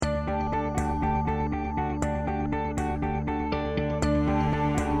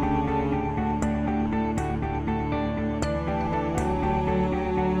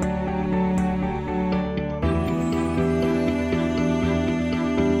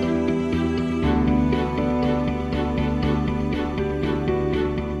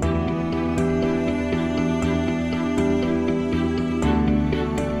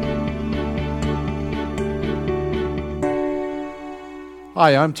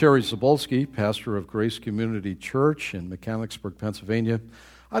Hi, I'm Terry Zabolski, pastor of Grace Community Church in Mechanicsburg, Pennsylvania.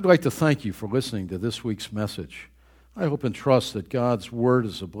 I'd like to thank you for listening to this week's message. I hope and trust that God's Word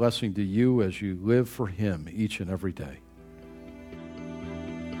is a blessing to you as you live for Him each and every day.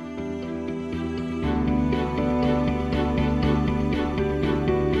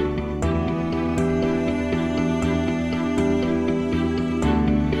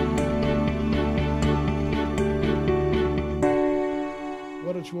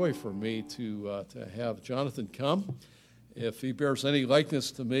 Joy for me to have Jonathan come. If he bears any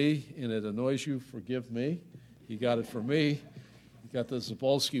likeness to me and it annoys you, forgive me. He got it from me. He got the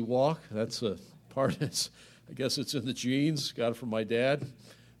Zabolski walk. That's a part. I guess it's in the genes. Got it from my dad.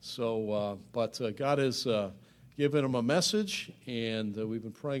 So, but God has given him a message, and we've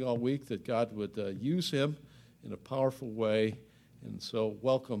been praying all week that God would use him in a powerful way. And so,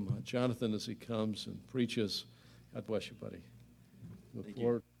 welcome Jonathan as he comes and preaches. God bless you, buddy. Look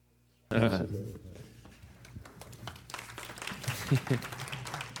forward. Let's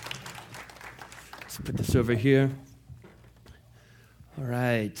put this over here. All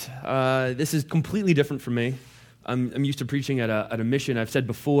right. This is completely different for me. I'm used to preaching at a mission, I've said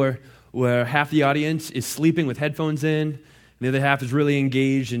before, where half the audience is sleeping with headphones in, and the other half is really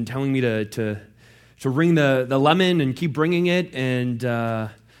engaged and telling me to ring the lemon and keep bringing it. And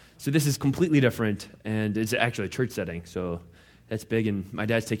so this is completely different, and it's actually a church setting, so that's big, and my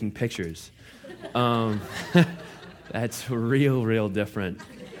dad's taking pictures. That's real different.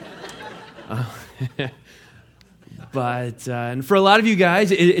 But and for a lot of you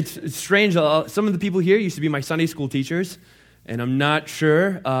guys, it's strange. Some of the people here used to be my Sunday school teachers, and I'm not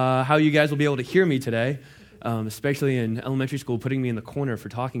sure how you guys will be able to hear me today, especially in elementary school, putting me in the corner for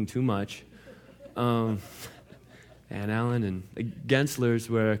talking too much. And Alan and the Genslers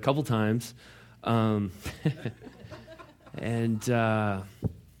were a couple times. And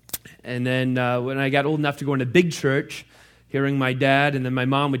then when I got old enough to go into big church, hearing my dad, and then my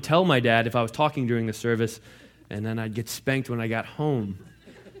mom would tell my dad if I was talking during the service, and then I'd get spanked when I got home.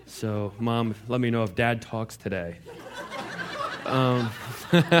 So, Mom, let me know if Dad talks today.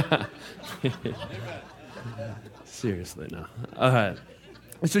 Seriously, no. All right.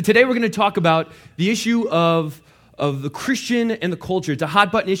 So today we're going to talk about the issue of the Christian and the culture. It's a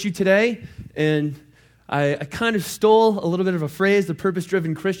hot button issue today, and I kind of stole a little bit of a phrase, the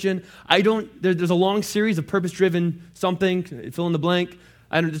purpose-driven Christian. There's a long series of purpose-driven something, fill in the blank.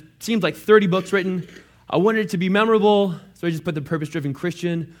 It seems like 30 books written. I wanted it to be memorable, so I just put the purpose-driven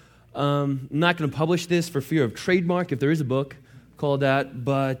Christian. I'm not going to publish this for fear of trademark, if there is a book called that,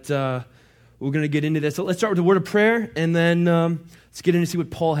 but we're going to get into this. So let's start with a word of prayer, and then let's get in and see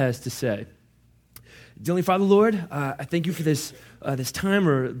what Paul has to say. Dear Heavenly Father, Lord, I thank you for this time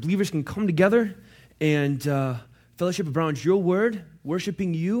where believers can come together and fellowship around your word,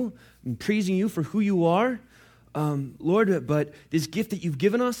 worshiping you and praising you for who you are. Lord, but this gift that you've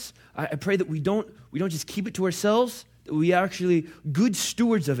given us, I pray that we don't just keep it to ourselves, that we are actually good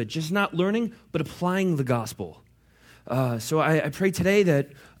stewards of it, just not learning, but applying the gospel. So I pray today that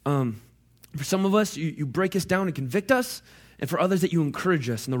for some of us, you break us down and convict us, and for others that you encourage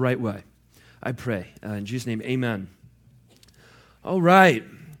us in the right way. I pray. In Jesus' name, amen. All right.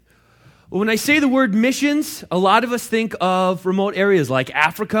 Well, when I say the word missions, a lot of us think of remote areas like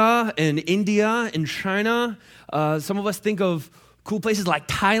Africa and India and China. Some of us think of cool places like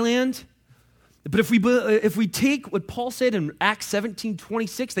Thailand. But if we take what Paul said in Acts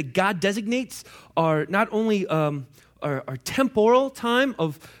 17:26, that God designates our not only our temporal time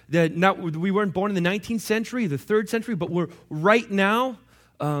of that, we weren't born in the 19th century, the 3rd century, but we're right now.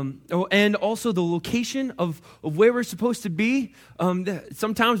 And also the location of where we're supposed to be.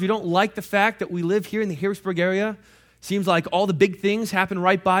 Sometimes we don't like the fact that we live here in the Harrisburg area. Seems like all the big things happen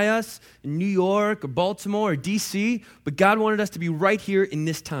right by us in New York or Baltimore or D.C., but God wanted us to be right here in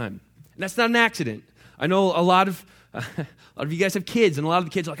this time. And that's not an accident. I know a lot of you guys have kids, and a lot of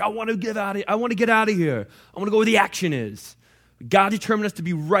the kids are like, I want to get out of here. I want to go where the action is. God determined us to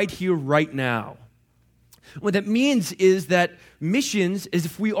be right here, right now. What that means is that missions, is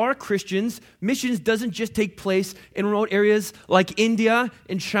if we are Christians, missions doesn't just take place in remote areas like India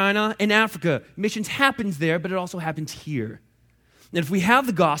and China and Africa. Missions happens there, but it also happens here. And if we have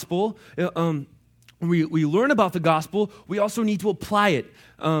the gospel, we learn about the gospel, we also need to apply it.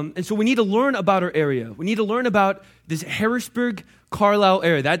 And so we need to learn about our area. We need to learn about this Harrisburg, Carlisle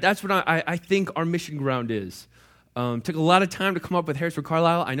area. That's what I think our mission ground is. Took a lot of time to come up with Harrisburg,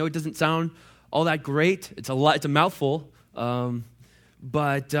 Carlisle. I know it doesn't sound all that great. It's a mouthful.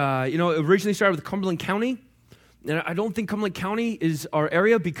 But it originally started with Cumberland County. And I don't think Cumberland County is our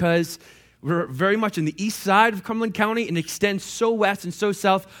area because We're very much in the east side of Cumberland County and extends so west and so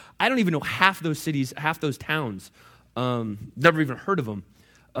south. I don't even know half those cities, half those towns. Never even heard of them.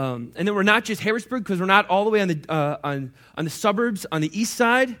 And then we're not just Harrisburg, because we're not all the way on the suburbs on the east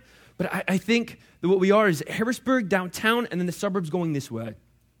side. But I think that what we are is Harrisburg, downtown, and then the suburbs going this way.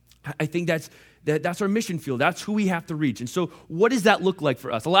 I think that's our mission field. That's who we have to reach. And so what does that look like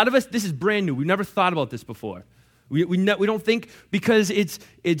for us? A lot of us, this is brand new. We've never thought about this before. We don't think, because it's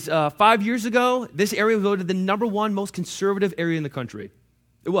 5 years ago, this area was voted the number one most conservative area in the country.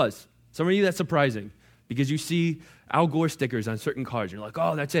 It was. Some of you, that's surprising, because you see Al Gore stickers on certain cars, and you're like,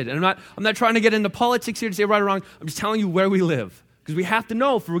 oh, that's it. And I'm not trying to get into politics here to say right or wrong. I'm just telling you where we live, because we have to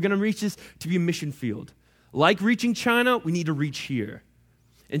know if we're going to reach this to be a mission field. Like reaching China, we need to reach here.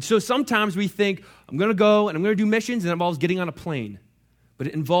 And so sometimes we think, I'm going to go and I'm going to do missions, and it involves getting on a plane. But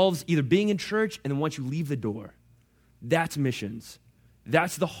it involves either being in church, and then once you leave the door, that's missions.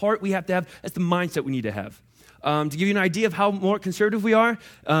 That's the heart we have to have. That's the mindset we need to have. To give you an idea of how more conservative we are,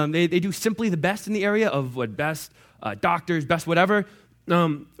 they do simply the best in the area of what best doctors, best whatever.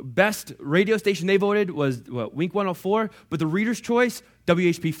 Best radio station they voted was Wink 104, but the Reader's Choice,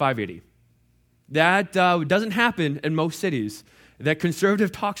 WHP 580. That doesn't happen in most cities. That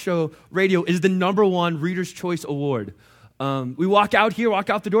conservative talk show radio is the number one Reader's Choice award. We walk out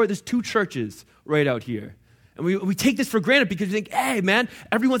the door, there's 2 churches right out here. And we take this for granted because we think, hey, man,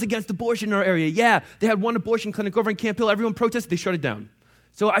 everyone's against abortion in our area. Yeah, they had one abortion clinic over in Camp Hill. Everyone protested. They shut it down.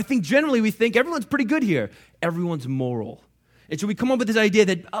 So I think generally we think everyone's pretty good here. Everyone's moral. And so we come up with this idea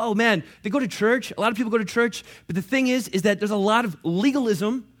that, oh, man, they go to church. A lot of people go to church. But the thing is that there's a lot of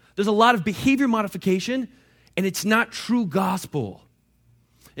legalism. There's a lot of behavior modification. And it's not true gospel.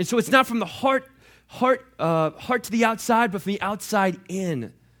 And so it's not from the heart to the outside, but from the outside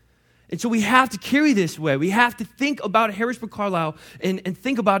in. And so we have to carry this way. We have to think about Harrisburg, Carlisle, and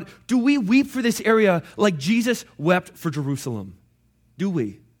think about, do we weep for this area like Jesus wept for Jerusalem? Do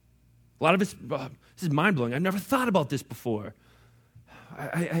we? A lot of us, this is mind-blowing. I've never thought about this before.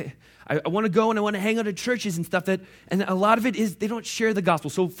 I want to go and I want to hang out at churches and stuff, and a lot of it is they don't share the gospel.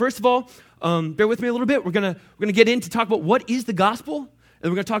 So first of all, bear with me a little bit. We're gonna get in to talk about what is the gospel, and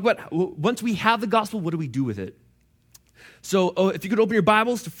we're going to talk about, once we have the gospel, what do we do with it? So if you could open your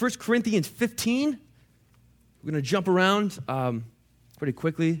Bibles to 1 Corinthians 15. We're going to jump around pretty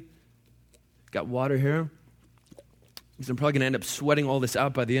quickly. Got water here, because I'm probably going to end up sweating all this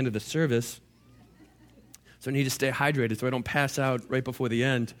out by the end of the service. So I need to stay hydrated so I don't pass out right before the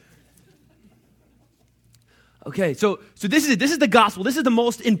end. Okay, so this is it. This is the gospel. This is the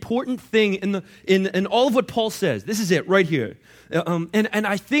most important thing in all of what Paul says. This is it right here. And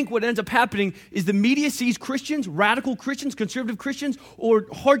I think what ends up happening is the media sees Christians, radical Christians, conservative Christians, or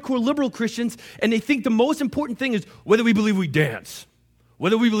hardcore liberal Christians, and they think the most important thing is whether we believe we dance,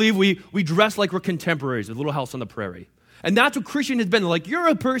 whether we believe we dress like we're contemporaries with Little House on the Prairie. And that's what Christian has been. Like, you're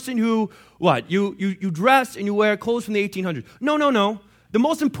a person who, you dress and you wear clothes from the 1800s. No. The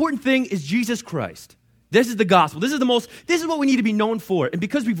most important thing is Jesus Christ. This is the gospel. This is what we need to be known for. And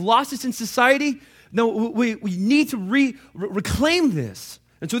because we've lost this in society, no, we need to reclaim this.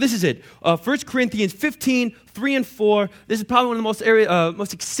 And so this is it. 1 Corinthians 15, 3 and 4. This is probably one of the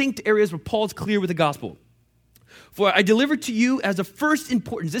most succinct areas where Paul's clear with the gospel. For I delivered to you as of first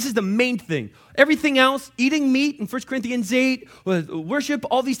importance. This is the main thing. Everything else, eating meat in 1 Corinthians 8, worship,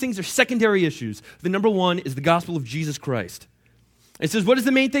 all these things are secondary issues. The number one is the gospel of Jesus Christ. It says, what is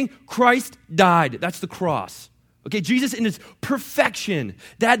the main thing? Christ died. That's the cross. Okay, Jesus in his perfection.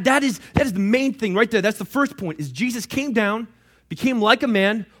 That is the main thing right there. That's the first point, is Jesus came down, became like a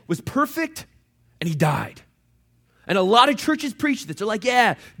man, was perfect, and he died. And a lot of churches preach this. They're like,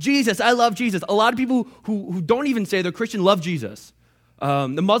 yeah, Jesus, I love Jesus. A lot of people who don't even say they're Christian love Jesus. The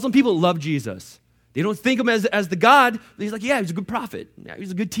Muslim people love Jesus. They don't think of him as the God, but he's like, yeah, he's a good prophet. Yeah,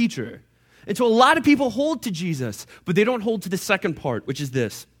 he's a good teacher. And so a lot of people hold to Jesus, but they don't hold to the second part, which is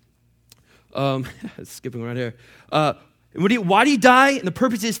this. Skipping right here. Why did he die? And the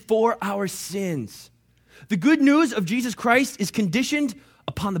purpose is for our sins. The good news of Jesus Christ is conditioned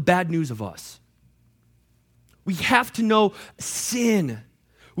upon the bad news of us. We have to know sin.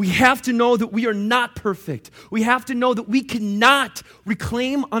 We have to know that we are not perfect. We have to know that we cannot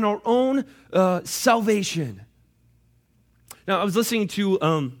reclaim on our own salvation. Now, I was listening to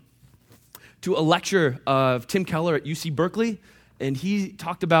a lecture of Tim Keller at UC Berkeley, and he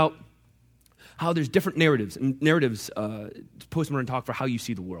talked about how there's different narratives, and narratives, postmodern talk for how you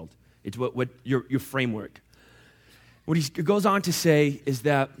see the world. It's what your framework. What he goes on to say is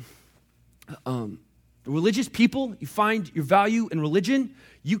that religious people, you find your value in religion,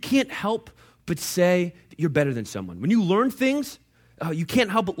 you can't help but say that you're better than someone. When you learn things, you can't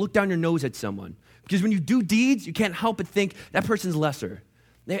help but look down your nose at someone. Because when you do deeds, you can't help but think that person's lesser.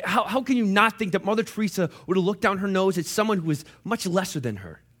 How can you not think that Mother Teresa would have looked down her nose at someone who was much lesser than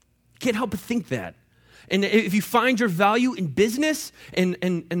her? You can't help but think that. And if you find your value in business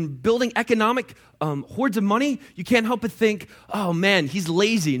and building economic hoards of money, you can't help but think, oh man, he's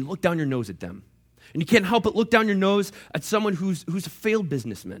lazy, and look down your nose at them. And you can't help but look down your nose at someone who's a failed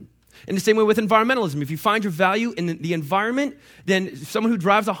businessman. In the same way with environmentalism, if you find your value in the environment, then someone who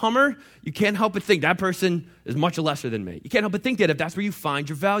drives a Hummer, you can't help but think that person is much lesser than me. You can't help but think that if that's where you find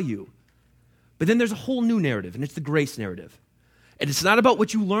your value. But then there's a whole new narrative, and it's the grace narrative. And it's not about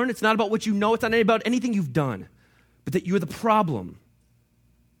what you learn, it's not about what you know, it's not about anything you've done, but that you're the problem.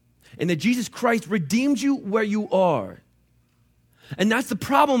 And that Jesus Christ redeemed you where you are. And that's the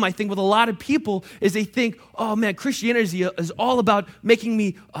problem, I think, with a lot of people is they think, oh man, Christianity is all about making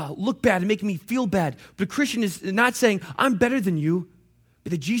me look bad and making me feel bad. But a Christian is not saying, I'm better than you.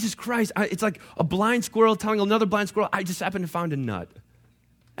 But that Jesus Christ, it's like a blind squirrel telling another blind squirrel, I just happened to find a nut.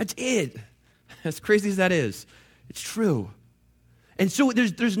 That's it. As crazy as that is, it's true. And so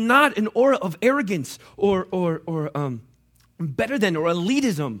there's not an aura of arrogance or better than or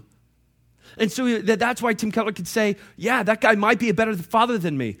elitism. And so that's why Tim Keller could say, yeah, that guy might be a better father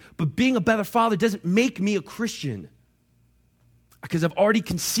than me, but being a better father doesn't make me a Christian. Because I've already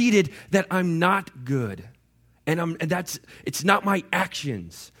conceded that I'm not good. And it's not my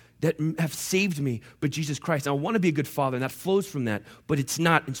actions that have saved me, but Jesus Christ. And I want to be a good father, and that flows from that, but it's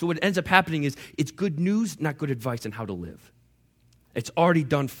not. And so what ends up happening is it's good news, not good advice on how to live. It's already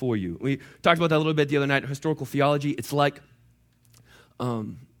done for you. We talked about that a little bit the other night, historical theology. It's like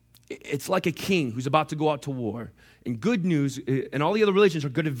a king who's about to go out to war. And good news, and all the other religions are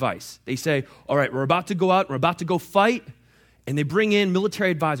good advice. They say, all right, we're about to go out, we're about to go fight, and they bring in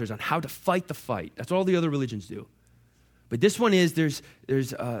military advisors on how to fight the fight. That's what all the other religions do. But this one is, there's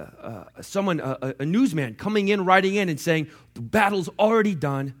someone, a newsman coming in, riding in and saying, the battle's already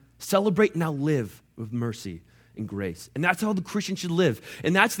done, celebrate, now live with mercy and grace. And that's how the Christian should live.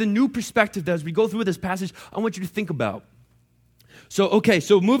 And that's the new perspective that as we go through this passage, I want you to think about. So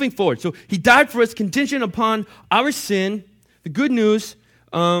moving forward. So he died for us contingent upon our sin. The good news,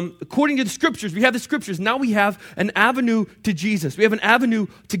 according to the scriptures, we have the scriptures. Now we have an avenue to Jesus. We have an avenue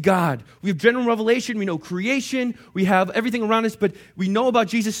to God. We have general revelation. We know creation. We have everything around us, but we know about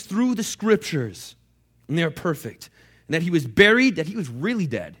Jesus through the scriptures. And they are perfect. And that he was buried, that he was really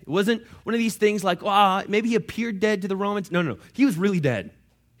dead. It wasn't one of these things like, maybe he appeared dead to the Romans. No. He was really dead.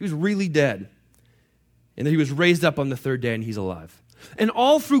 He was really dead. And that he was raised up on the third day and he's alive. And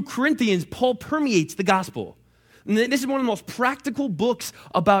all through Corinthians, Paul permeates the gospel. And this is one of the most practical books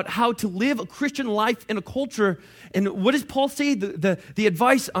about how to live a Christian life in a culture. And what does Paul say? The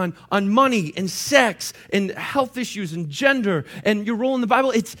advice on money and sex and health issues and gender and your role in the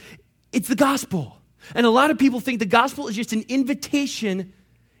Bible, it's the gospel. And a lot of people think the gospel is just an invitation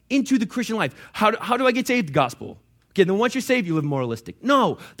into the Christian life. How do I get saved? The gospel. Okay, then once you're saved, you live moralistic.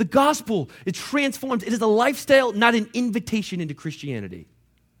 No, the gospel, it transforms. It is a lifestyle, not an invitation into Christianity.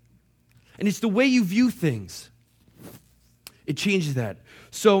 And it's the way you view things. It changes that.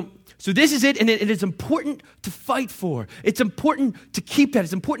 So this is it, and it is important to fight for. It's important to keep that.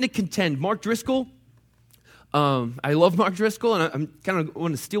 It's important to contend. Mark Driscoll, I love Mark Driscoll, and I'm kind of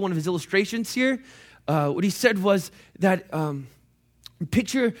want to steal one of his illustrations here. What he said was that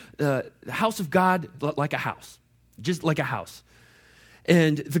picture the house of God like a house. Just like a house.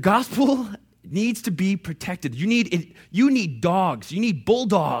 And the gospel needs to be protected. You need dogs. You need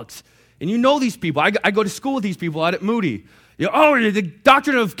bulldogs. And you know these people. I go to school with these people out at Moody. The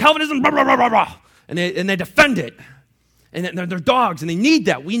doctrine of Calvinism, blah, blah, blah, blah, blah. And they defend it. And they're dogs, and they need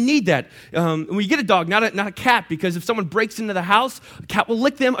that. We need that. And we get a dog, not a cat, because if someone breaks into the house, a cat will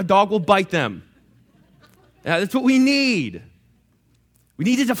lick them, a dog will bite them. That's what we need. We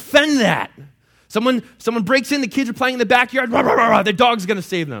need to defend that. Someone breaks in, the kids are playing in the backyard, rah, rah, rah, rah, their dog's going to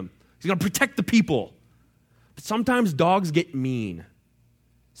save them. He's going to protect the people. But sometimes dogs get mean.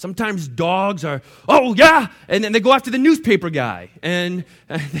 Sometimes dogs are, and then they go after the newspaper guy, and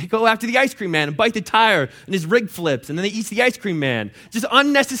they go after the ice cream man and bite the tire, and his rig flips, and then they eat the ice cream man. Just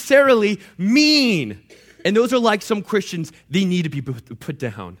unnecessarily mean. And those are like some Christians, they need to be put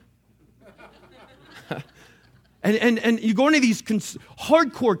down. And you go into these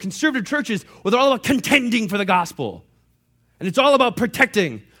hardcore conservative churches where they're all about contending for the gospel. And it's all about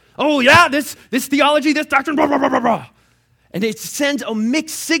protecting. This theology, this doctrine, blah, blah, blah, blah, blah. And it sends a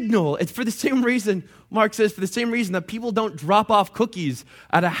mixed signal. It's for the same reason, Mark says, for the same reason that people don't drop off cookies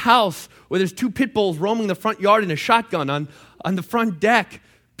at a house where there's two pit bulls roaming the front yard and a shotgun on the front deck.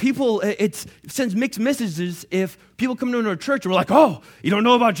 people, it sends mixed messages if people come into our church and we're like, oh, you don't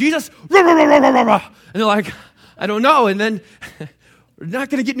know about Jesus? Rah, rah, rah, rah, rah, rah. And they're like, I don't know. And then we're not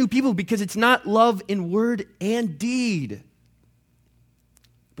going to get new people because it's not love in word and deed,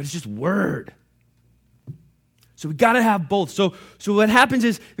 but it's just word. So we got to have both. So what happens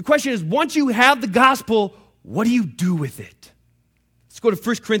is, the question is, once you have the gospel, what do you do with it? Let's go to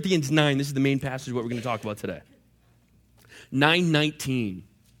 1 Corinthians 9. This is the main passage of what we're going to talk about today. 9:19.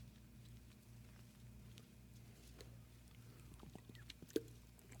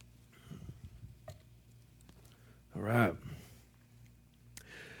 All right.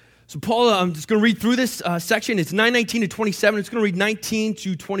 So Paul, I'm just going to read through this section. It's 9:19 to 27. It's going to read 19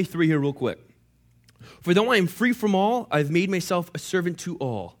 to 23 here real quick. For though I am free from all, I've made myself a servant to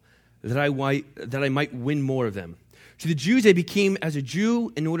all, that I might win more of them. To the Jews I became as a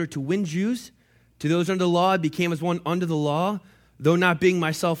Jew in order to win Jews. To those under the law I became as one under the law, though not being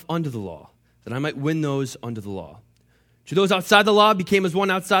myself under the law, that I might win those under the law. To those outside the law I became as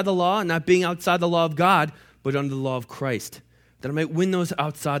one outside the law, not being outside the law of God, but under the law of Christ, that I might win those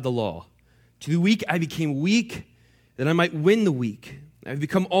outside the law. To the weak I became weak, that I might win the weak. I've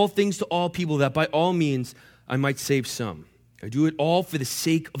become all things to all people, that by all means I might save some. I do it all for the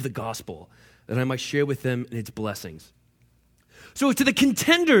sake of the gospel, that I might share with them in its blessings. So to the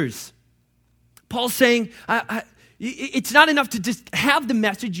contenders, Paul's saying, it's not enough to just have the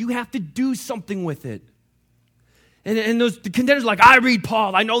message, you have to do something with it. And the contenders are like, I read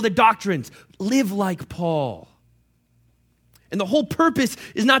Paul, I know the doctrines. Live like Paul. And the whole purpose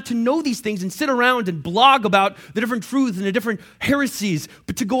is not to know these things and sit around and blog about the different truths and the different heresies,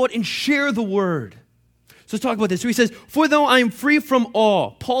 but to go out and share the word. So let's talk about this. So he says, for though I am free from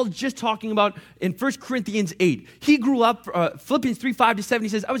all. Paul's just talking about in 1 Corinthians 8. He grew up, Philippians 3, 5 to 7, he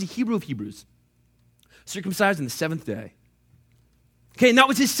says, I was a Hebrew of Hebrews, circumcised on the seventh day. Okay, and that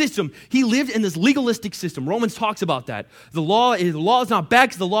was his system. He lived in this legalistic system. Romans talks about that. The law is not bad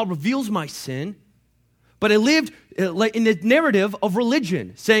because the law reveals my sin. But I lived in the narrative of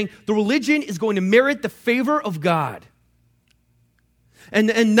religion, saying the religion is going to merit the favor of God.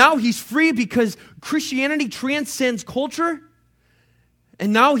 And now he's free because Christianity transcends culture.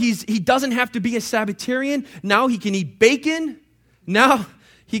 And now he doesn't have to be a Sabbatarian. Now he can eat bacon. Now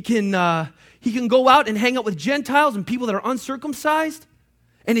he can go out and hang out with Gentiles and people that are uncircumcised.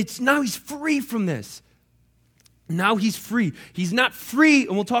 And now he's free from this. Now he's free. He's not free,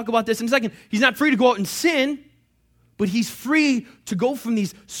 and we'll talk about this in a second, he's not free to go out and sin, but he's free to go from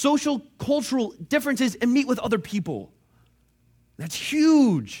these social, cultural differences and meet with other people. That's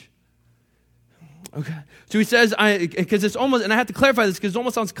huge. Okay. So he says, because it's almost, and I have to clarify this because it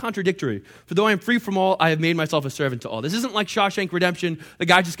almost sounds contradictory. For though I am free from all, I have made myself a servant to all. This isn't like Shawshank Redemption. The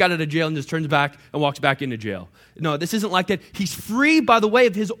guy just got out of jail and just turns back and walks back into jail. No, this isn't like that. He's free by the way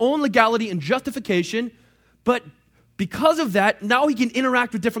of his own legality and justification, but because of that, now he can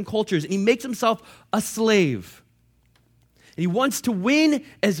interact with different cultures, and he makes himself a slave. And he wants to win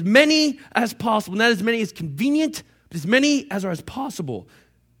as many as possible, not as many as convenient, but as many as are as possible.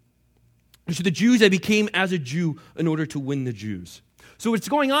 And to the Jews, I became as a Jew in order to win the Jews. So what's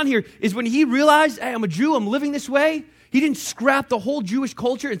going on here is when he realized, hey, I'm a Jew, I'm living this way, he didn't scrap the whole Jewish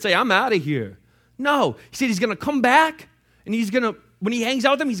culture and say, I'm out of here. No, he said he's going to come back, and when he hangs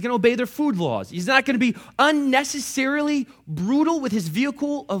out with them, he's going to obey their food laws. He's not going to be unnecessarily brutal with his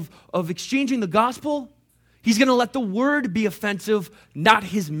vehicle of exchanging the gospel. He's going to let the word be offensive, not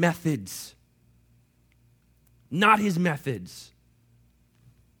his methods. Not his methods.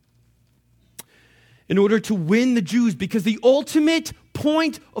 In order to win the Jews, because the ultimate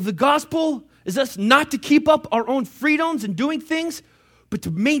point of the gospel is us not to keep up our own freedoms and doing things, but to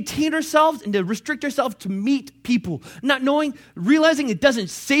maintain ourselves and to restrict ourselves to meet people. Not realizing it doesn't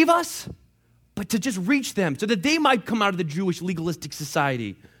save us, but to just reach them so that they might come out of the Jewish legalistic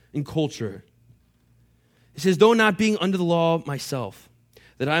society and culture. It says, though not being under the law myself,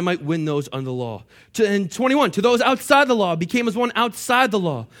 that I might win those under the law. And 21, to those outside the law, became as one outside the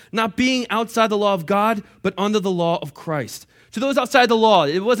law, not being outside the law of God, but under the law of Christ. To those outside the law,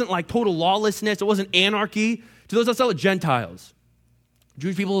 it wasn't like total lawlessness, it wasn't anarchy. To those outside the Gentiles.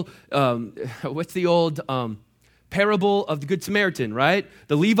 Jewish people, what's the old parable of the Good Samaritan, right?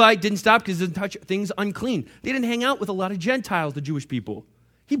 The Levite didn't stop because he didn't touch things unclean. They didn't hang out with a lot of Gentiles, the Jewish people.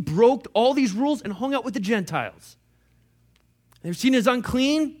 He broke all these rules and hung out with the Gentiles. They were seen as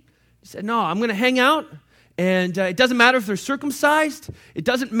unclean. He said, no, I'm going to hang out, and it doesn't matter if they're circumcised. It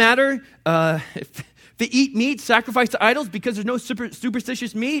doesn't matter if they eat meat sacrificed to idols because there's no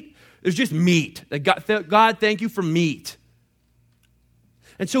superstitious meat. There's just meat. God, thank you for meat.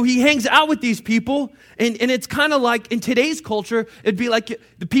 And so he hangs out with these people, and it's kind of like, in today's culture, it'd be like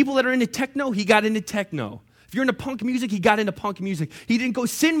the people that are into techno, he got into techno. If you're into punk music, he got into punk music. He didn't go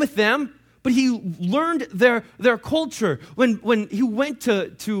sin with them, but he learned their culture. When he went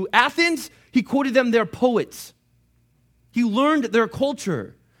to Athens, he quoted them their poets. He learned their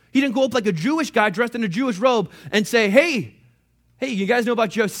culture. He didn't go up like a Jewish guy dressed in a Jewish robe and say, hey, you guys know about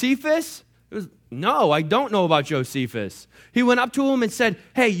Josephus? It was, no, I don't know about Josephus. He went up to him and said,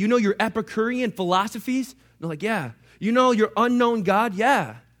 hey, you know your Epicurean philosophies? And they're like, yeah. You know your unknown God?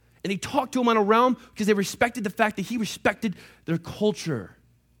 Yeah. And he talked to him on a realm because they respected the fact that he respected their culture.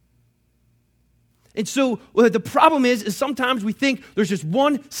 And so the problem is sometimes we think there's just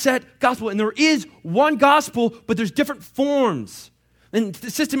one set gospel, and there is one gospel, but there's different forms. And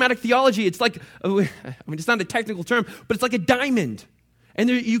systematic theology, it's like, it's not a technical term, but it's like a diamond. And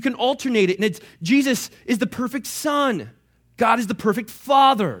you can alternate it, and it's Jesus is the perfect Son. God is the perfect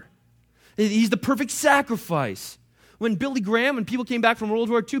Father. He's the perfect sacrifice. When Billy Graham and people came back from World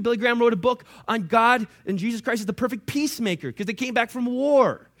War II, Billy Graham wrote a book on God and Jesus Christ as the perfect peacemaker because they came back from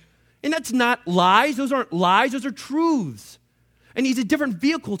war. And that's not lies. Those aren't lies. Those are truths. And he's a different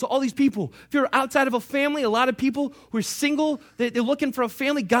vehicle to all these people. If you're outside of a family, a lot of people who are single, they're looking for a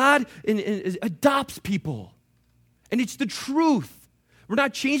family. God adopts people. And it's the truth. We're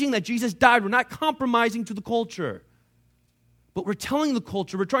not changing that Jesus died. We're not compromising to the culture. But we're telling the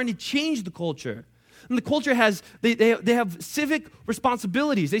culture. We're trying to change the culture. And the culture has, they have civic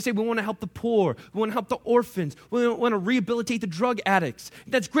responsibilities. They say we want to help the poor. We want to help the orphans. We want to rehabilitate the drug addicts.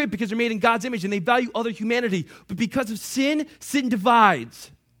 That's great because they're made in God's image and they value other humanity. But because of sin, sin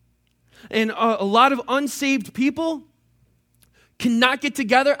divides. And a lot of unsaved people cannot get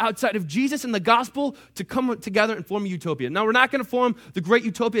together outside of Jesus and the gospel to come together and form a utopia. Now, we're not going to form the great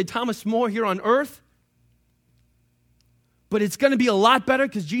utopia of Thomas More here on earth. But it's going to be a lot better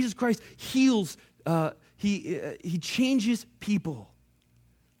because Jesus Christ heals. He changes people.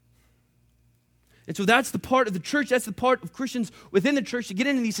 And so that's the part of the church, that's the part of Christians within the church to get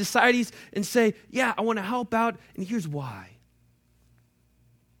into these societies and say, yeah, I want to help out, and here's why.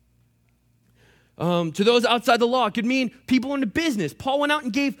 To those outside the law, it could mean people into business. Paul went out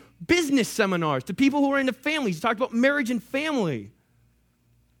and gave business seminars to people who are into families. He talked about marriage and family.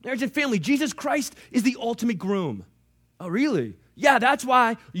 Marriage and family. Jesus Christ is the ultimate groom. Oh, really? Yeah, that's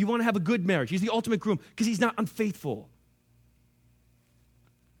why you want to have a good marriage. He's the ultimate groom because he's not unfaithful.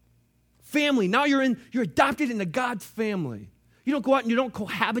 Family. Now you're adopted into God's family. You don't go out and you don't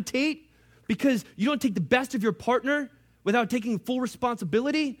cohabitate because you don't take the best of your partner without taking full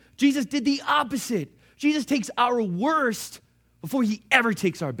responsibility. Jesus did the opposite. Jesus takes our worst before he ever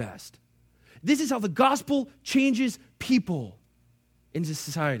takes our best. This is how the gospel changes people into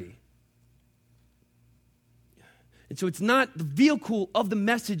society. And so it's not the vehicle of the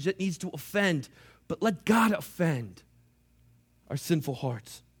message that needs to offend, but let God offend our sinful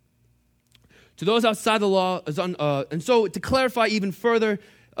hearts. To those outside the law, and so to clarify even further,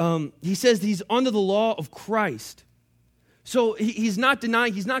 he says he's under the law of Christ. So he's not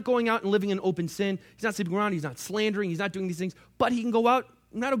denying, he's not going out and living in open sin. He's not sleeping around, he's not slandering, he's not doing these things, but he can go out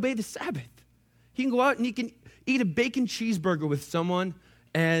and not obey the Sabbath. He can go out and he can eat a bacon cheeseburger with someone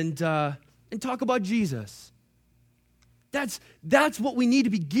and talk about Jesus. That's what we need to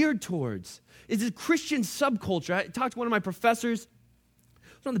be geared towards, is a Christian subculture. I talked to one of my professors.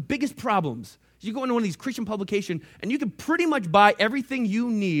 It's one of the biggest problems. You go into one of these Christian publications, and you can pretty much buy everything you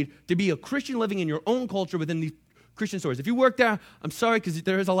need to be a Christian living in your own culture within these Christian stores. If you work there, I'm sorry, because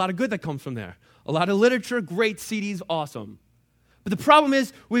there is a lot of good that comes from there. A lot of literature, great CDs, awesome. But the problem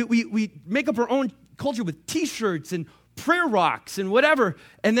is we make up our own culture with T-shirts and prayer rocks and whatever,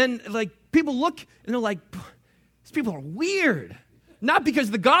 and then like people look, and they're like, people are weird. Not because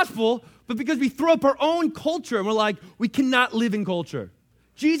of the gospel, but because we throw up our own culture and we're like, we cannot live in culture.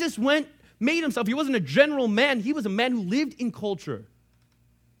 Jesus made himself, he wasn't a general man, he was a man who lived in culture.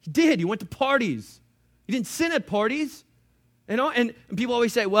 He did, he went to parties. He didn't sin at parties. And people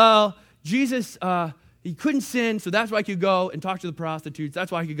always say, well, Jesus, he couldn't sin, so that's why he could go and talk to the prostitutes.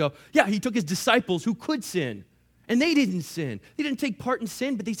 That's why he could go. Yeah, he took his disciples who could sin. And they didn't sin. They didn't take part in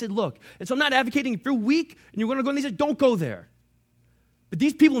sin, but they said, look. And so I'm not advocating if you're weak and you're going to go, and they said, don't go there. But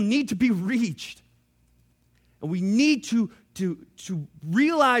these people need to be reached. And we need to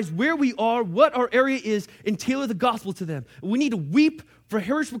realize where we are, what our area is, and tailor the gospel to them. And we need to weep for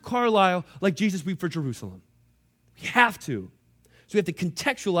Harrisburg Carlisle like Jesus wept for Jerusalem. We have to. So we have to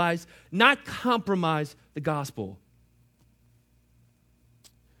contextualize, not compromise the gospel.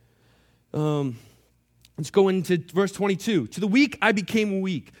 Let's go into verse 22. To the weak, I became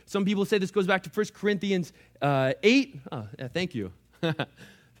weak. Some people say this goes back to 1 Corinthians 8. Oh, yeah, thank you.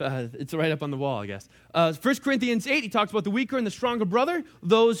 It's right up on the wall, I guess. 1 Corinthians 8, he talks about the weaker and the stronger brother,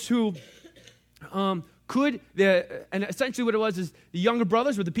 those who and essentially what it was is the younger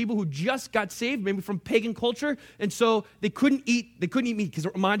brothers were the people who just got saved, maybe from pagan culture, and so they couldn't eat meat because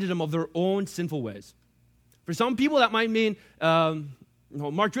it reminded them of their own sinful ways. For some people, that might mean,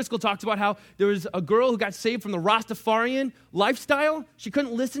 Mark Driscoll talks about how there was a girl who got saved from the Rastafarian lifestyle. She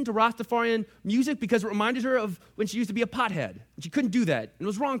couldn't listen to Rastafarian music because it reminded her of when she used to be a pothead. And she couldn't do that, and it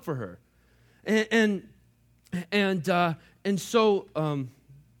was wrong for her. So,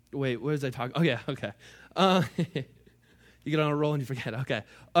 wait, what was I talking? Oh, yeah, okay. You get on a roll and you forget, okay.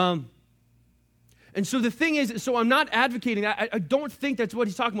 And so the thing is, so I'm not advocating that. I don't think that's what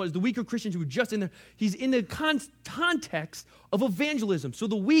he's talking about, is the weaker Christians who are just in there. He's in the context of evangelism. So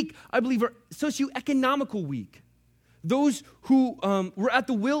the weak, I believe, are socioeconomical weak. Those who were at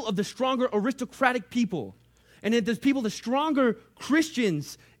the will of the stronger aristocratic people. And then there's people, the stronger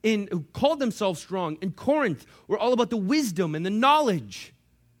Christians who called themselves strong in Corinth, were all about the wisdom and the knowledge.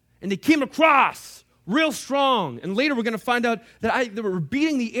 And they came across real strong. And later we're going to find out that they were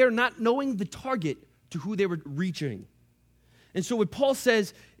beating the air, not knowing the target to who they were reaching. And so what Paul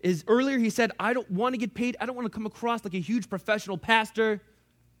says is, earlier he said, I don't want to get paid. I don't want to come across like a huge professional pastor.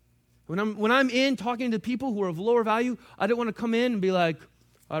 When I'm in talking to people who are of lower value, I don't want to come in and be like,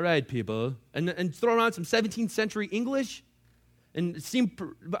 all right, people, and throw around some 17th century English. No,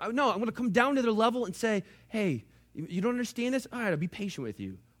 I'm going to come down to their level and say, hey, you don't understand this? All right, I'll be patient with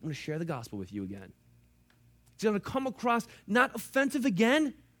you. I'm going to share the gospel with you again. He's going to come across not offensive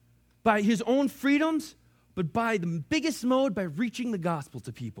again by his own freedoms, but by the biggest mode, by reaching the gospel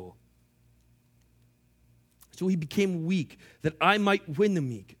to people. So he became weak, that I might win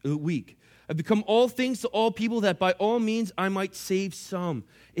the weak. I've become all things to all people, that by all means I might save some.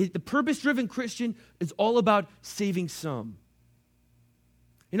 The purpose-driven Christian is all about saving some.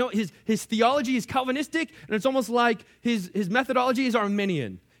 You know, his theology is Calvinistic, and it's almost like his methodology is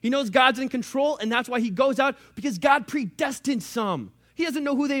Arminian. He knows God's in control, and that's why he goes out, because God predestined some. He doesn't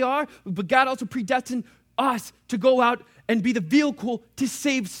know who they are, but God also predestined us to go out and be the vehicle to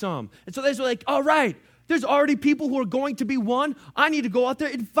save some. And so they're like, all right, there's already people who are going to be won. I need to go out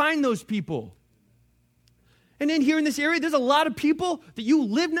there and find those people. And then here in this area, there's a lot of people that you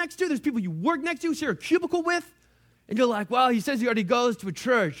live next to. There's people you work next to, share a cubicle with. And you're like, well, he says he already goes to a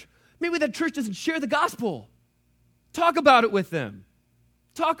church. Maybe that church doesn't share the gospel. Talk about it with them.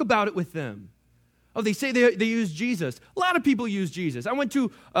 Talk about it with them. Oh, they say they use Jesus. A lot of people use Jesus. I went to,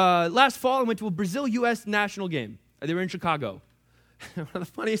 last fall, I went to a Brazil-U.S. national game. They were in Chicago. One of the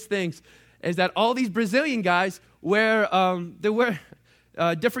funniest things is that all these Brazilian guys wear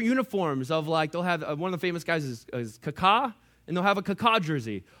different uniforms of, like, they'll have, one of the famous guys is Kaká, and they'll have a Kaká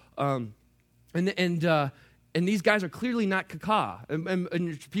jersey. And these guys are clearly not Kaká.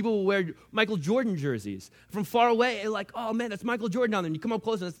 And people will wear Michael Jordan jerseys. From far away, they're like, oh, man, that's Michael Jordan down there. And you come up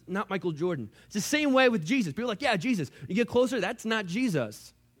close, and it's not Michael Jordan. It's the same way with Jesus. People are like, yeah, Jesus. You get closer, that's not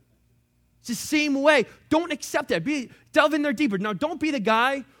Jesus. It's the same way. Don't accept that. Delve in there deeper. Now, don't be the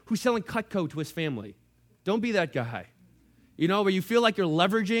guy who's selling Cutco to his family. Don't be that guy. You know, where you feel like you're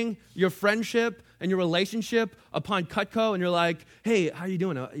leveraging your friendship and your relationship upon Cutco, and you're like, hey, how you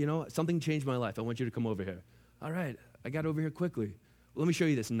doing? Something changed my life. I want you to come over here. All right, I got over here quickly. Let me show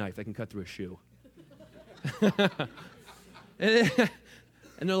you this knife that can cut through a shoe. and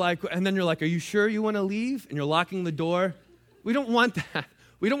then you're like, are you sure you want to leave? And you're locking the door. We don't want that.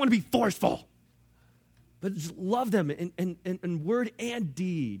 We don't want to be forceful. But just love them in word and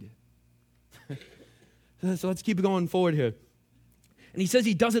deed. So let's keep going forward here. And he says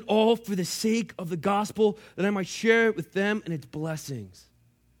he does it all for the sake of the gospel, that I might share it with them and its blessings.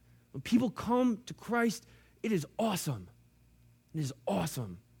 When people come to Christ, it is awesome. It is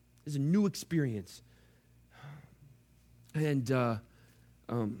awesome. It's a new experience. And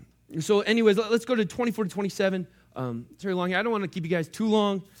so anyways, let's go to 24 to 27. It's very long. I don't want to keep you guys too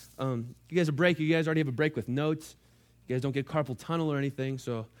long. You guys a break. You guys already have a break with notes. You guys don't get carpal tunnel or anything,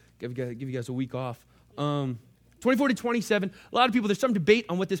 so give you guys a week off. 24 to 27. A lot of people, there's some debate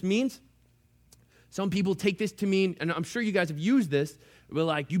on what this means. Some people take this to mean, and I'm sure you guys have used this, we're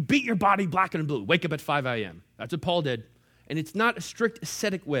like, you beat your body black and blue. Wake up at 5 a.m. That's what Paul did. And it's not a strict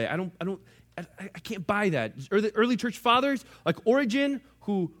ascetic way. I can't buy that. Early church fathers, like Origen,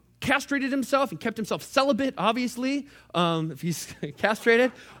 who castrated himself and kept himself celibate, obviously, if he's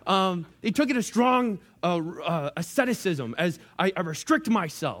castrated. They took it as strong asceticism, as I restrict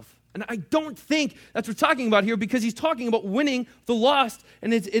myself. And I don't think that's what we're talking about here, because he's talking about winning the lost,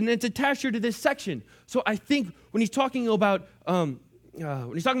 and it's attached here to this section. So I think when he's talking about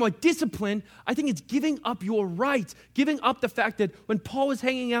when he's talking about discipline, I think it's giving up your rights, giving up the fact that when Paul was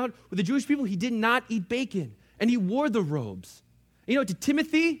hanging out with the Jewish people, he did not eat bacon, and he wore the robes. You know, to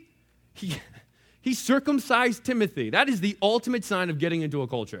Timothy, he circumcised Timothy. That is the ultimate sign of getting into a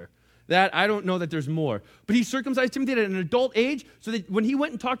culture. That, I don't know that there's more. But he circumcised Timothy at an adult age so that when he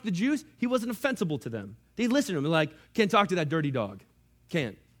went and talked to the Jews, he wasn't offensible to them. They listened to him. They're like, can't talk to that dirty dog.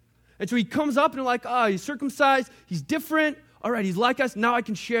 Can't. And so he comes up and they're like, he's circumcised. He's different. All right, he's like us. Now I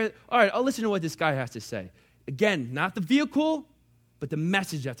can share. All right, I'll listen to what this guy has to say. Again, not the vehicle, but the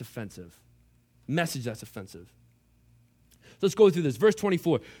message that's offensive. Message that's offensive. So let's go through this. Verse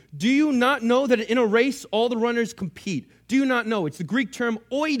 24. Do you not know that in a race all the runners compete? Do you not know? It's the Greek term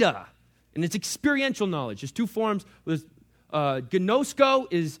oida, and it's experiential knowledge. There's two forms. Gnosko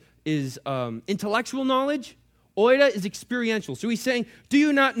is intellectual knowledge. Oida is experiential. So he's saying, do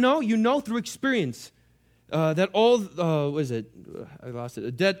you not know? You know through experience. That all,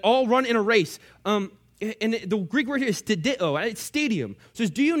 that all run in a race. And the Greek word here is stadio, it's stadium. So it says,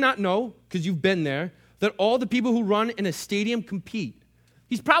 do you not know, because you've been there, that all the people who run in a stadium compete?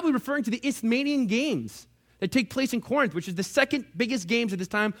 He's probably referring to the Isthmian Games that take place in Corinth, which is the second biggest games at this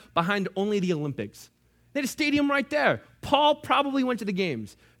time behind only the Olympics. They had a stadium right there. Paul probably went to the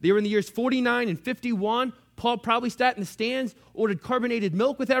games. They were in the years 49 and 51. Paul probably sat in the stands, ordered carbonated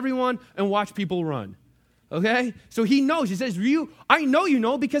milk with everyone, and watched people run. Okay? So he knows. He says, I know you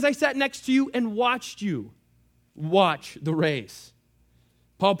know because I sat next to you and watched you watch the race.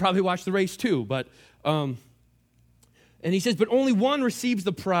 Paul probably watched the race too, but, and he says, but only one receives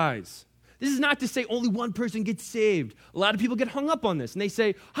the prize. This is not to say only one person gets saved. A lot of people get hung up on this, and they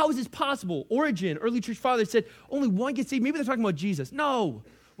say, how is this possible? Origen, early church fathers said, only one gets saved. Maybe they're talking about Jesus. No.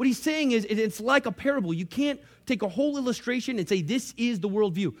 What he's saying is it's like a parable. You can't take a whole illustration and say this is the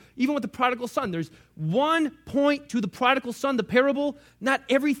worldview. Even with the prodigal son, there's one point to the prodigal son, the parable. Not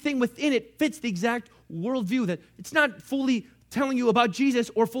everything within it fits the exact worldview. That it's not fully telling you about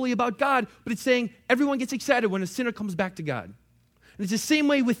Jesus or fully about God, but it's saying everyone gets excited when a sinner comes back to God. And it's the same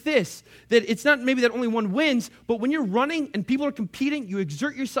way with this, that it's not maybe that only one wins, but when you're running and people are competing, you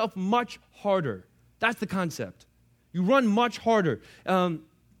exert yourself much harder. That's the concept. You run much harder.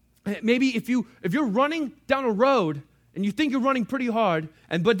 Maybe if you're running down a road and you think you're running pretty hard,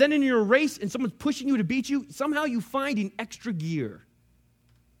 but then in your race and someone's pushing you to beat you, somehow you find an extra gear.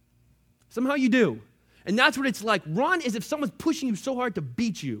 Somehow you do. And that's what it's like. Run as if someone's pushing you so hard to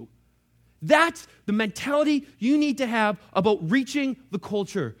beat you. That's the mentality you need to have about reaching the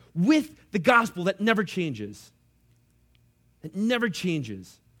culture with the gospel that never changes. It never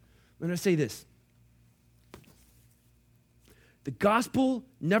changes. I'm going to say this. The gospel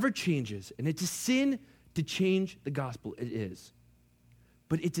never changes, and it's a sin to change the gospel. It is.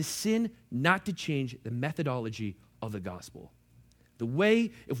 But it's a sin not to change the methodology of the gospel. The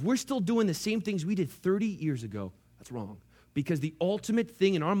way, if we're still doing the same things we did 30 years ago, that's wrong. Because the ultimate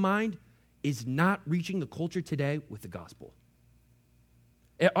thing in our mind is not reaching the culture today with the gospel.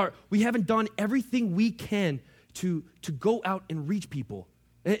 We haven't done everything we can to go out and reach people.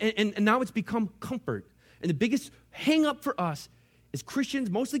 And now it's become comfort. And the biggest hang-up for us as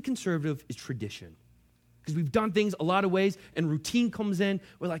Christians, mostly conservative, is tradition. Because we've done things a lot of ways, and routine comes in.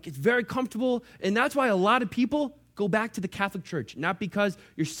 We're like, it's very comfortable. And that's why a lot of people go back to the Catholic Church. Not because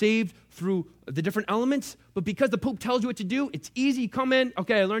you're saved through the different elements, but because the Pope tells you what to do. It's easy. You come in,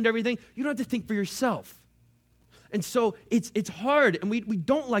 okay, I learned everything. You don't have to think for yourself. And so it's hard, and we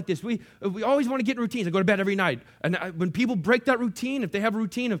don't like this. We always want to get in routines. I go to bed every night. And when people break that routine, if they have a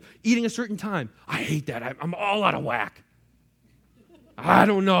routine of eating a certain time, I hate that. I'm all out of whack. I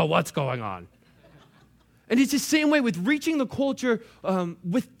don't know what's going on. And it's the same way with reaching the culture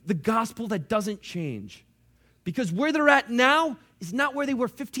with the gospel that doesn't change. Because where they're at now is not where they were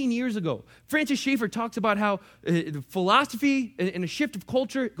 15 years ago. Francis Schaeffer talks about how philosophy and a shift of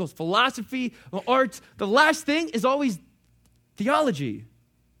culture, it goes philosophy, arts. The last thing is always theology.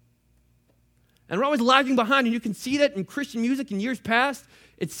 And we're always lagging behind, and you can see that in Christian music in years past.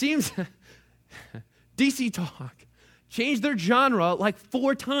 It seems DC Talk changed their genre like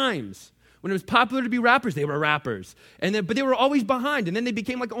 4 times. When it was popular to be rappers, they were rappers. But they were always behind, and then they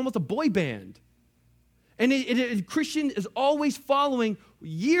became like almost a boy band. And Christian is always following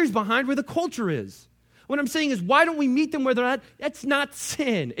years behind where the culture is. What I'm saying is, why don't we meet them where they're at? That's not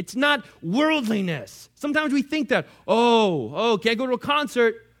sin. It's not worldliness. Sometimes we think that, can't go to a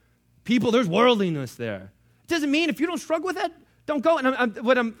concert. People, there's worldliness there. It doesn't mean if you don't struggle with that, don't go.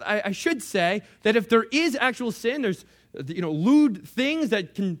 And I should say that if there is actual sin, there's lewd things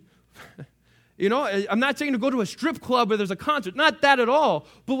that can I'm not saying to go to a strip club where there's a concert. Not that at all.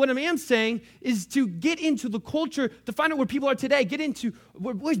 But what I am saying is to get into the culture, to find out where people are today. Get into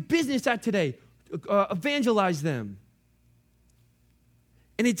where's business at today. Evangelize them.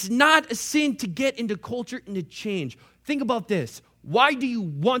 And it's not a sin to get into culture and to change. Think about this. Why do you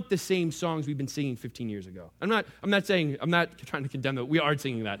want the same songs we've been singing 15 years ago? I'm not trying to condemn that. We are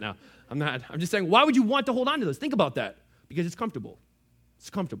singing that now. I'm just saying, why would you want to hold on to those? Think about that. Because it's comfortable. It's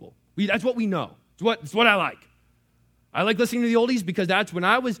comfortable. That's what we know. It's what I like. I like listening to the oldies because that's when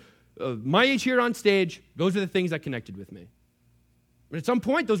I was my age here on stage. Those are the things that connected with me. But at some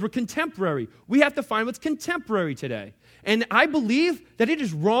point, those were contemporary. We have to find what's contemporary today. And I believe that it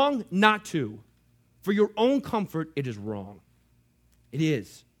is wrong not to. For your own comfort, it is wrong. It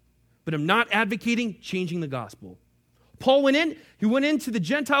is. But I'm not advocating changing the gospel. Paul went into the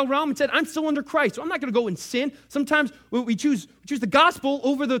Gentile realm and said, I'm still under Christ, so I'm not going to go and sin. Sometimes we choose the gospel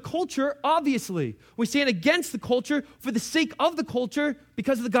over the culture, obviously. We stand against the culture for the sake of the culture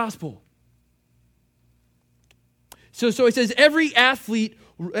because of the gospel. So it says, every athlete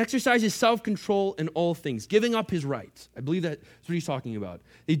exercises self-control in all things, giving up his rights. I believe that's what he's talking about.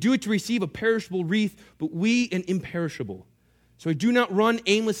 They do it to receive a perishable wreath, but we an imperishable. So I do not run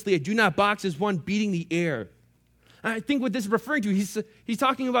aimlessly. I do not box as one beating the air. I think what this is referring to, he's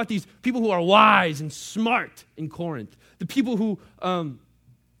talking about these people who are wise and smart in Corinth. The people who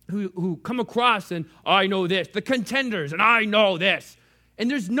come across and, I know this. The contenders, and I know this.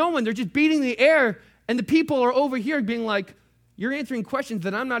 And there's no one. They're just beating the air. And the people are over here being like, you're answering questions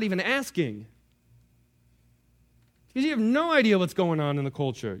that I'm not even asking. Because you have no idea what's going on in the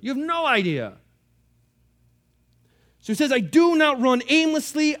culture. You have no idea. So it says, I do not run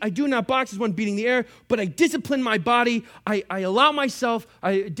aimlessly. I do not box as one beating the air, but I discipline my body. I allow myself,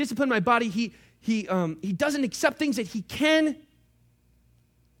 I discipline my body. He doesn't accept things that he can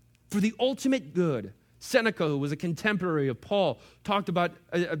for the ultimate good. Seneca, who was a contemporary of Paul, talked about,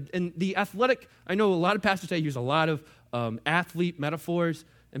 and the athletic, I know a lot of pastors say use a lot of athlete metaphors,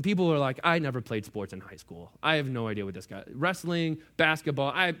 and people are like, I never played sports in high school. I have no idea what this guy, wrestling,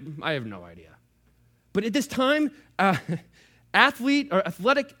 basketball, I have no idea. But at this time,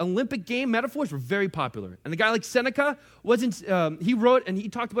 athletic Olympic game metaphors were very popular. And a guy like Seneca he wrote and he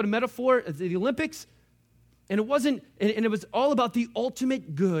talked about a metaphor at the Olympics, and it was all about the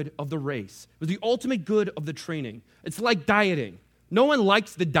ultimate good of the race. It was the ultimate good of the training. It's like dieting. No one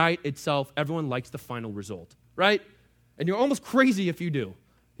likes the diet itself. Everyone likes the final result, right? And you're almost crazy if you do.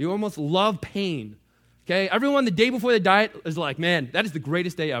 You almost love pain, okay? Everyone the day before the diet is like, man, that is the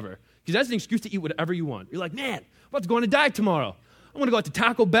greatest day ever. Because that's an excuse to eat whatever you want. You're like, man, I'm about to go on a diet tomorrow. I'm going to go out to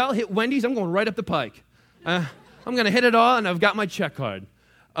Taco Bell, hit Wendy's. I'm going right up the pike. I'm going to hit it all, and I've got my check card.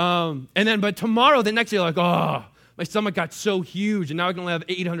 But tomorrow, the next day, you're like, oh, my stomach got so huge, and now I can only have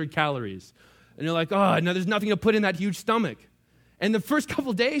 800 calories. And you're like, oh, now there's nothing to put in that huge stomach. And the first couple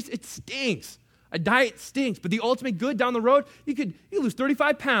of days, it stinks. A diet stinks, but the ultimate good down the road, you lose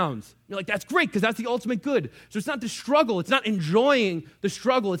 35 pounds. You're like, that's great, because that's the ultimate good. So it's not the struggle. It's not enjoying the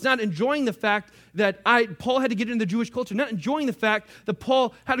struggle. It's not enjoying the fact that Paul had to get into the Jewish culture, not enjoying the fact that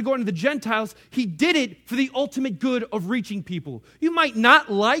Paul had to go into the Gentiles. He did it for the ultimate good of reaching people. You might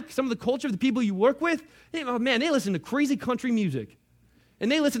not like some of the culture of the people you work with. They listen to crazy country music. And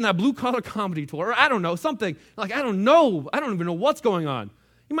they listen to that blue-collar comedy tour, or I don't know, something. Like, I don't know. I don't even know what's going on.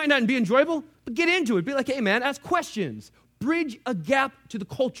 You might not be enjoyable, but get into it. Be like, hey, man, ask questions. Bridge a gap to the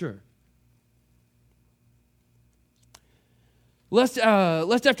culture. Lest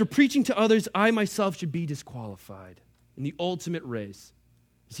after preaching to others, I myself should be disqualified in the ultimate race.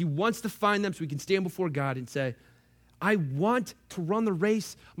 As he wants to find them so we can stand before God and say, I want to run the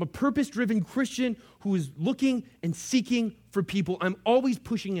race. I'm a purpose-driven Christian who is looking and seeking for people. I'm always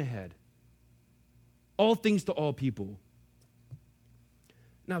pushing ahead. All things to all people.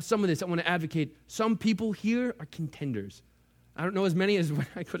 Now, some of this I want to advocate. Some people here are contenders. I don't know as many as when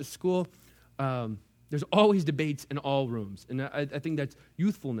I go to school. There's always debates in all rooms, and I think that's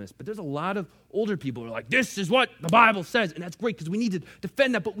youthfulness. But there's a lot of older people who are like, this is what the Bible says, and that's great because we need to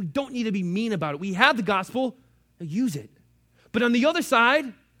defend that, but we don't need to be mean about it. We have the gospel, now use it. But on the other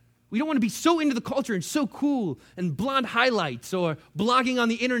side, we don't want to be so into the culture and so cool and blonde highlights or blogging on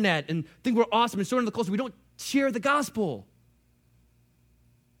the internet and think we're awesome and so into the culture. We don't share the gospel.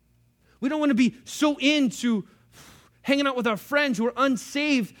 We don't want to be so into hanging out with our friends who are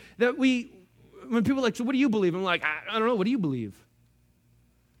unsaved that when people are like, so what do you believe? I'm like, I don't know, what do you believe?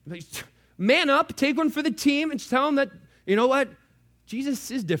 Like, man up, take one for the team, and tell them that, you know what? Jesus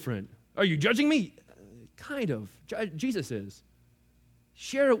is different. Are you judging me? Kind of. Jesus is.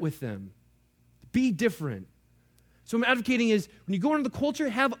 Share it with them. Be different. So what I'm advocating is, when you go into the culture,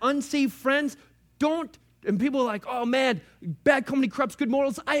 have unsaved friends, don't, and people are like, oh man, bad company corrupts good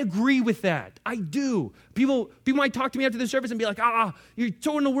morals. I agree with that. I do. People might talk to me after the service and be like, you're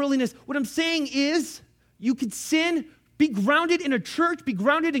so into worldliness. What I'm saying is, you could sin, be grounded in a church, be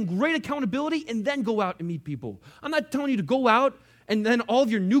grounded in great accountability, and then go out and meet people. I'm not telling you to go out and then all of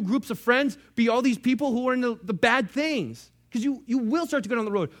your new groups of friends be all these people who are in the bad things. Because you will start to go down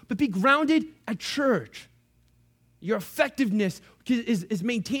the road. But be grounded at church. Your effectiveness is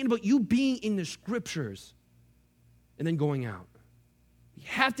maintained about you being in the scriptures and then going out. We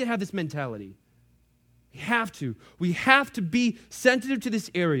have to have this mentality. We have to. We have to be sensitive to this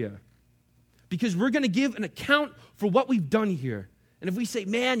area because we're going to give an account for what we've done here. And if we say,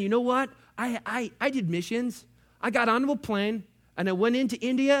 man, you know what? I did missions. I got onto a plane and I went into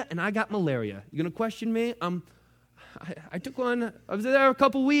India and I got malaria. You going to question me? I took one. I was there a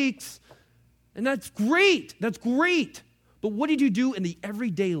couple weeks. And that's great. That's great. But what did you do in the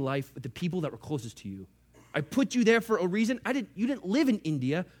everyday life with the people that were closest to you? I put you there for a reason. You didn't live in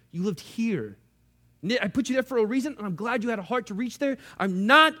India. You lived here. I put you there for a reason, and I'm glad you had a heart to reach there. I am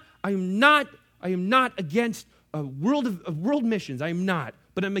not against world missions. I am not.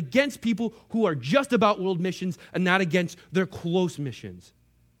 But I'm against people who are just about world missions and not against their close missions.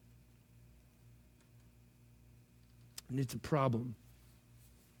 And it's a problem.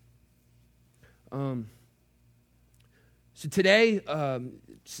 So today,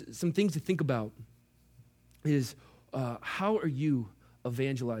 some things to think about is how are you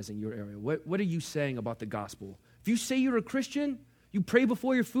evangelizing your area? What are you saying about the gospel? If you say you're a Christian, you pray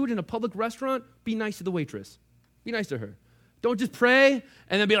before your food in a public restaurant, be nice to the waitress. Be nice to her. Don't just pray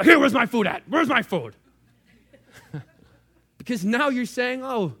and then be like, here, where's my food at? Where's my food? Because now you're saying,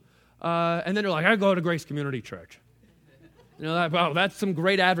 and then you're like, I go to Grace Community Church. You know, that's some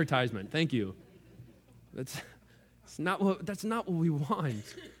great advertisement. Thank you. That's not what we want. When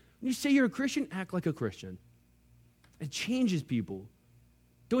you say you're a Christian, act like a Christian. It changes people.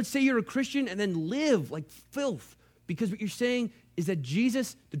 Don't say you're a Christian and then live like filth, because what you're saying is that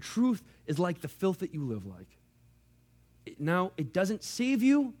Jesus, the truth, is like the filth that you live like. Now, it doesn't save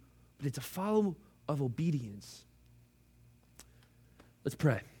you, but it's a follow of obedience. Let's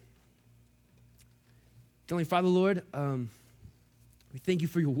pray. Heavenly Father, Lord, we thank you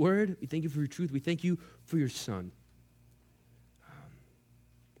for your word. We thank you for your truth. We thank you for your Son.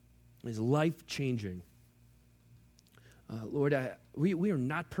 It's life-changing. Lord, we are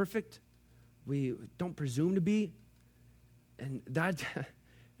not perfect. We don't presume to be. And that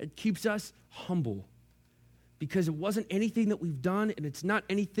it keeps us humble because it wasn't anything that we've done, and it's not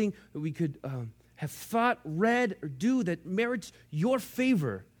anything that we could have thought, read, or do that merits your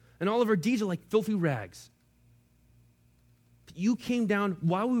favor. And all of our deeds are like filthy rags. You came down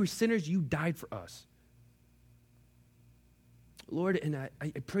while we were sinners. You died for us. Lord, and I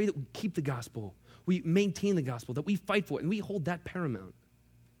pray that we keep the gospel. We maintain the gospel, that we fight for it, and we hold that paramount.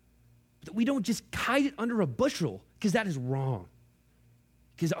 That we don't just hide it under a bushel, because that is wrong.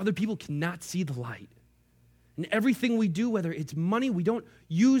 Because other people cannot see the light. And everything we do, whether it's money, we don't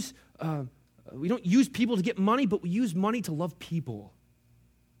use people to get money, but we use money to love people.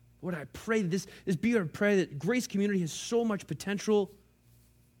 Lord, I pray that this be our prayer that Grace Community has so much potential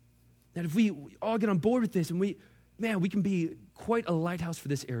that if we all get on board with this and we can be quite a lighthouse for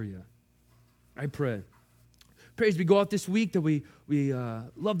this area. I pray. Pray as we go out this week that we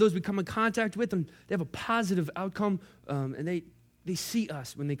love those we come in contact with and they have a positive outcome and they see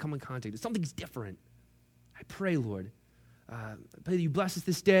us when they come in contact. Something's different. I pray, Lord. I pray that you bless us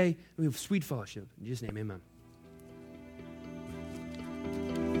this day and we have sweet fellowship. In Jesus' name, amen.